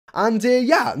And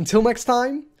yeah, until next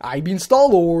time, I've been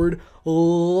StarLord.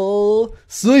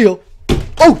 See ya.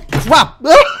 Oh, crap.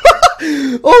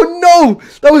 Oh no,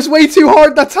 that was way too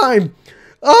hard that time.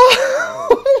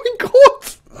 Oh my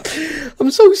god.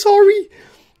 I'm so sorry.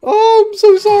 Oh, I'm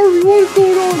so sorry. What is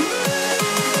going on?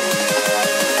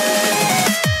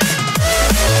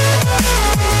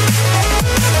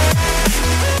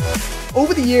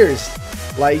 Over the years,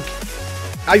 like,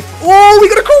 oh, we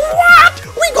got a, what?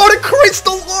 We got a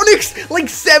Crystal Onyx! Like,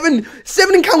 seven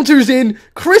encounters in,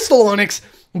 Crystal Onyx,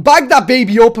 bag that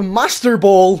baby up, Master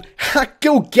Ball,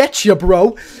 go get ya,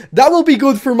 bro. That will be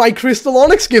good for my Crystal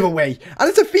Onyx giveaway. And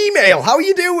it's a female, how are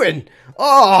you doing?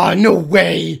 Oh, no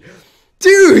way.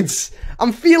 Dudes,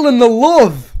 I'm feeling the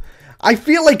love. I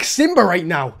feel like Simba right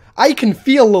now. I can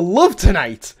feel the love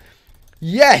tonight.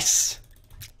 Yes.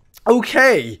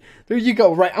 Okay, there you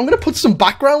go. Right, I'm going to put some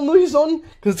background noise on,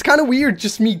 because it's kind of weird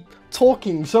just me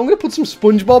talking. So I'm going to put some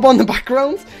SpongeBob on the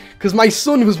background, because my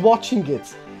son was watching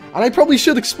it. And I probably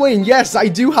should explain, yes, I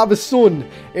do have a son.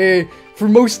 For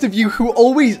most of you who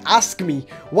always ask me,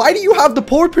 why do you have the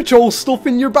Paw Patrol stuff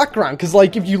in your background? Because,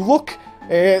 like, if you look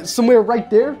somewhere right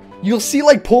there, you'll see,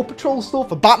 like, Paw Patrol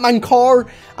stuff, a Batman car,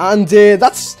 and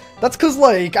that's because,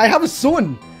 like, I have a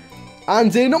son.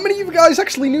 And not many of you guys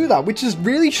actually knew that, which is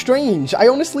really strange. I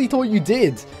honestly thought you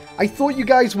did. I thought you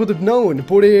guys would have known,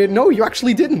 but no, you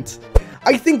actually didn't.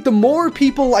 I think the more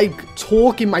people, like,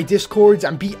 talk in my Discords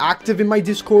and be active in my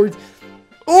Discord...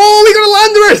 Oh, we got a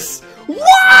Landorus!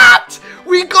 What?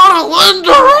 We got a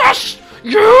Landorus!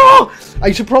 Yeah!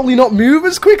 I should probably not move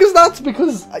as quick as that,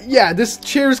 because, yeah, this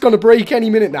chair is going to break any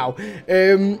minute now.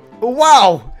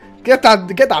 Wow. Get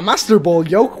that Master Ball,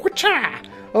 yo.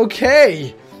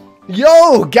 Okay.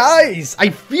 Yo, guys,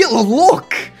 I feel a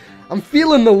look. I'm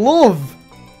feeling the love.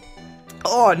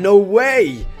 Oh, no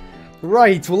way.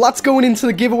 Right, well, that's going into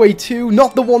the giveaway too.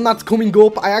 Not the one that's coming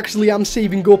up. I actually am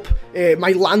saving up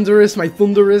my Landorus, my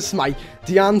Thunderous, my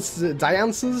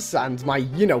Diances, and my,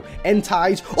 you know,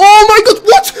 Entides. Oh my god,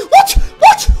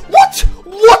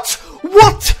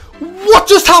 what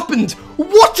just happened?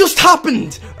 What just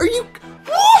happened?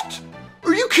 What?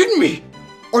 Are you kidding me?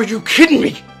 Are you kidding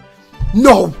me?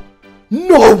 No.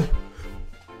 No!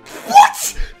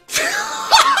 What?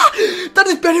 That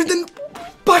is better than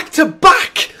back to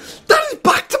back! That is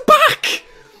back to back!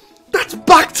 That's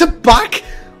back to back!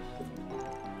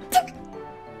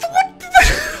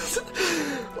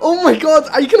 Oh my god,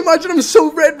 I can imagine I'm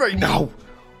so red right now!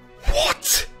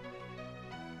 What?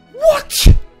 What?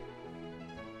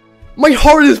 My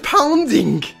heart is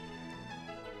pounding!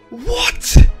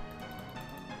 What?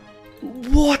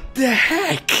 What the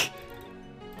heck?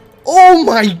 Oh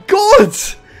my god!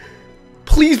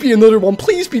 Please be another one.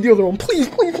 Please be the other one. Please,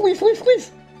 please, please, please,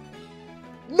 please.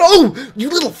 No! You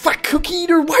little fat cookie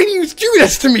eater. Why do you do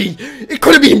this to me? It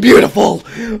could have been beautiful.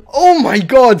 Oh my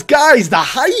god, guys. The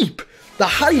hype. The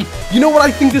hype. You know what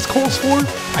I think this calls for?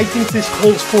 I think this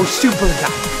calls for Super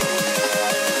Zap.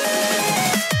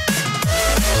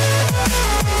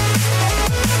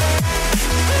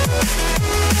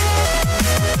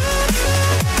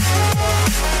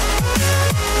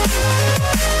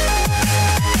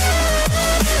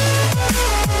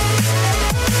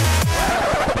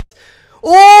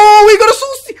 Oh, we got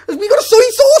a soy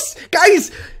sauce!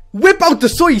 Guys, whip out the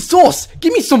soy sauce!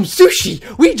 Give me some sushi!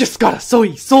 We just got a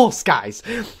soy sauce, guys!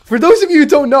 For those of you who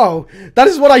don't know, that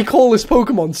is what I call this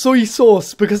Pokemon, soy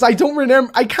sauce, because I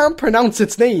can't pronounce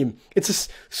its name. It's a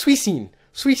Suicune,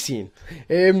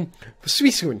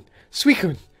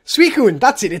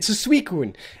 that's it, it's a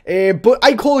Suicune. But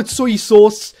I call it soy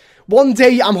sauce. One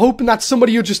day, I'm hoping that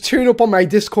somebody will just turn up on my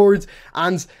Discord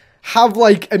and have,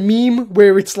 like, a meme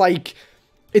where it's like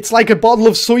a bottle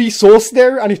of soy sauce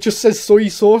there, and it just says soy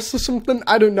sauce or something.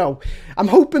 I don't know. I'm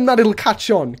hoping that it'll catch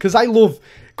on, because I love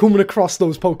coming across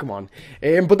those Pokemon.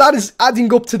 But that is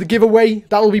adding up to the giveaway.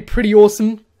 That'll be pretty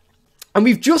awesome. And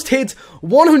we've just hit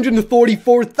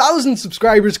 144,000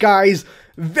 subscribers, guys.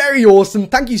 Very awesome.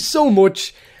 Thank you so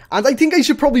much. And I think I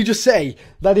should probably just say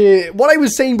that what I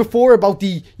was saying before about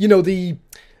the, you know, the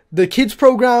kids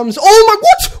programs. Oh my,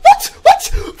 what?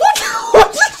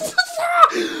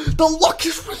 The luck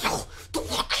is real! The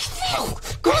luck is real!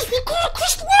 Guys, we got a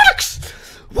Crystal Onyx!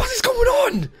 What is going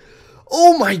on?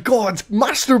 Oh my god!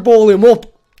 Master Ball him up!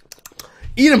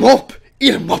 Eat him up!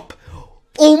 Eat him up!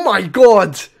 Oh my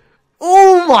god!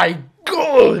 Oh my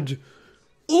god!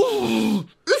 Oh,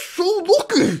 it's so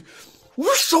lucky!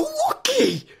 We're so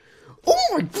lucky! Oh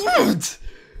my god!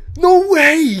 No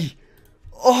way!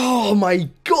 Oh my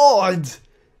god!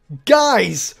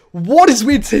 Guys, what is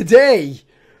with today?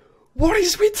 What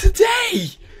is with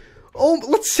today? Oh,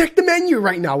 let's check the menu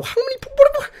right now.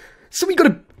 So we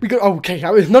got, okay,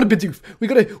 not a Bidoof. We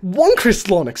got one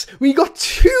Crystal Onyx. We got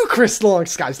 2 Crystal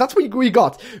Onyx, guys. That's what we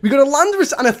got. We got a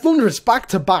Landorus and a Thundurus back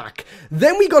to back.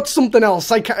 Then we got something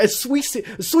else, like a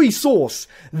soy sauce.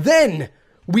 Then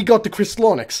we got the Crystal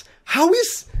Onyx.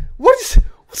 What's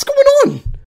going on?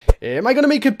 Am I gonna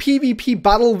make a PvP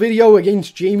battle video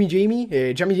against Jamie?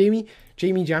 I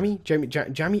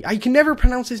can never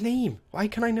pronounce his name. Why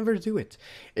can I never do it?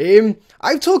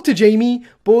 I've talked to Jamie,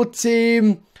 but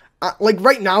like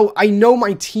right now, I know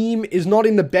my team is not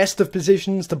in the best of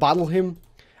positions to battle him.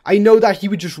 I know that he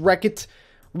would just wreck it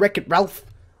Ralph,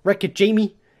 wreck it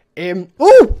Jamie. We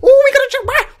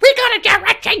got a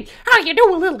Jirachi. How you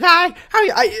doing, little guy?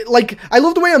 I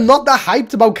love the way I'm not that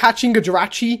hyped about catching a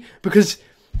Jirachi, because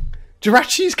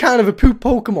Jirachi's kind of a poop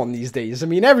Pokemon these days. I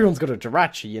mean, everyone's got a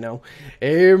Jirachi, you know.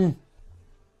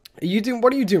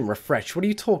 What are you doing, Refresh? What are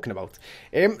you talking about?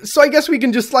 So I guess we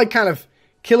can just, like, kind of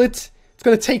kill it. It's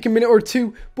gonna take a minute or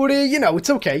two, but, you know, it's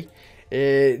okay.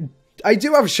 I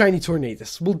do have a shiny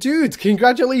Tornadus. Well, dude,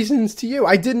 congratulations to you.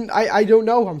 I don't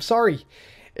know. I'm sorry.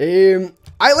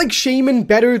 I like Shaman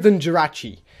better than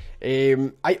Jirachi.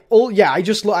 I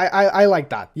like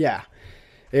that. Yeah.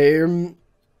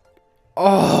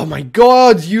 Oh my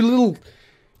god, you little...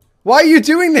 Why are you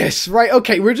doing this? Right,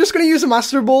 okay, we're just going to use a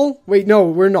Master Ball. Wait, no,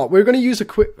 we're not. We're going to use a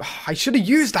quick... I should have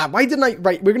used that. Why didn't I...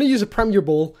 Right, we're going to use a Premier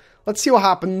Ball. Let's see what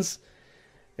happens.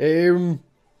 Come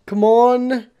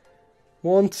on.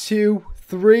 1, 2,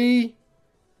 3.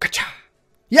 Gotcha.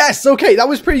 Yes, okay, that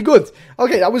was pretty good.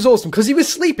 Okay, that was awesome, because he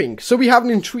was sleeping, so we have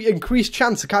an increased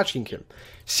chance of catching him.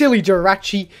 Silly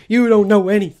Jirachi, you don't know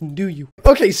anything, do you?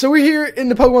 Okay, so we're here in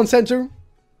the Pokemon Center,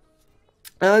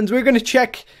 and we're going to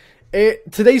check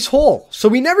today's haul. So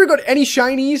we never got any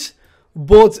shinies,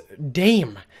 but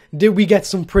damn, did we get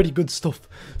some pretty good stuff.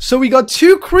 So we got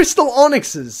 2 Crystal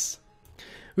Onyxes.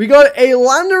 We got a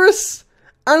Landorus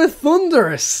and a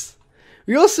Thundurus.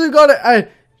 We also got a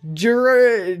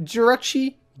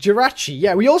Jirachi.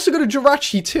 Yeah, we also got a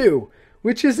Jirachi too,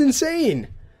 which is insane.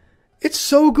 It's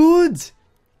so good.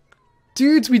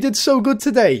 Dudes, we did so good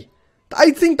today.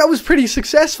 I think that was pretty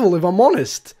successful, if I'm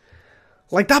honest.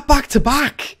 Like, that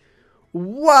back-to-back.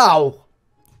 Wow.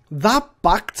 That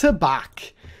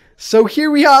back-to-back. So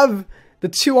here we have the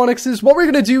 2 Onyxes. What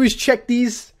we're going to do is check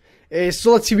these.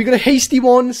 So let's see, we got a Hasty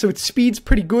one, so its speed's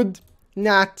pretty good.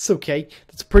 Nah, it's okay.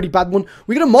 That's a pretty bad one.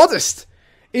 We got a Modest.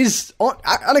 Is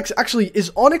Onyx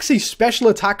a special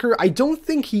attacker? I don't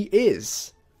think he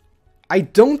is. I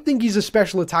don't think he's a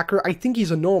special attacker. I think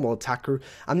he's a normal attacker.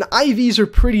 And the IVs are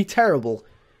pretty terrible.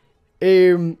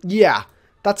 Yeah,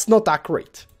 that's not that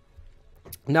great.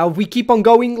 Now, if we keep on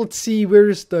going, let's see,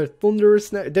 where's the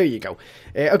Thundurus now? There you go.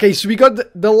 Okay, so we got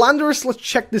the Landorus. Let's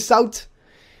check this out.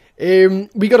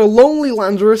 We got a Lonely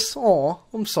Landorus. Aw,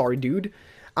 I'm sorry, dude.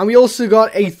 And we also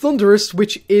got a Thundurus,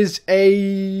 which is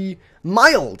a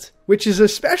Mild, which is a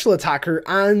special attacker,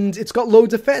 and it's got low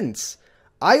defense.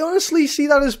 I honestly see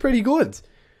that as pretty good,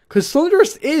 because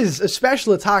Thundurus is a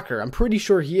special attacker. I'm pretty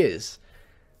sure he is.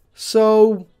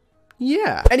 So,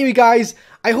 yeah. Anyway, guys,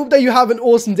 I hope that you have an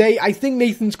awesome day. I think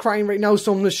Nathan's crying right now,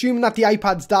 so I'm assuming that the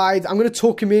iPad's died. I'm going to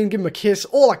tuck him in, give him a kiss,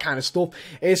 all that kind of stuff.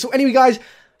 So anyway, guys,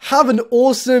 have an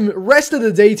awesome rest of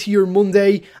the day to your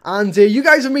Monday, and you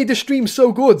guys have made the stream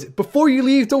so good. Before you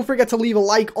leave, don't forget to leave a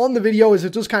like on the video, as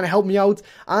it does kind of help me out.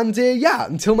 And yeah,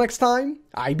 until next time,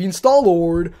 I've been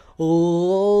StarLord.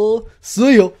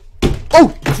 See ya.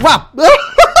 Oh, crap.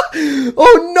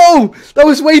 Oh no, that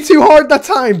was way too hard that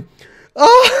time.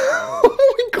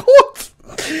 Oh my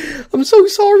god. I'm so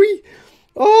sorry.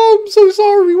 Oh, I'm so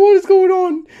sorry. What is going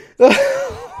on?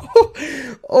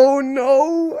 Oh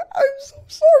no, I'm so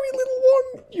sorry, little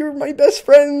one. You're my best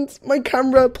friend. My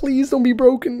camera, please don't be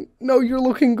broken. No, you're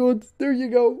looking good. There you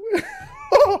go.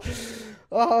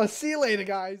 See you later,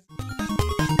 guys.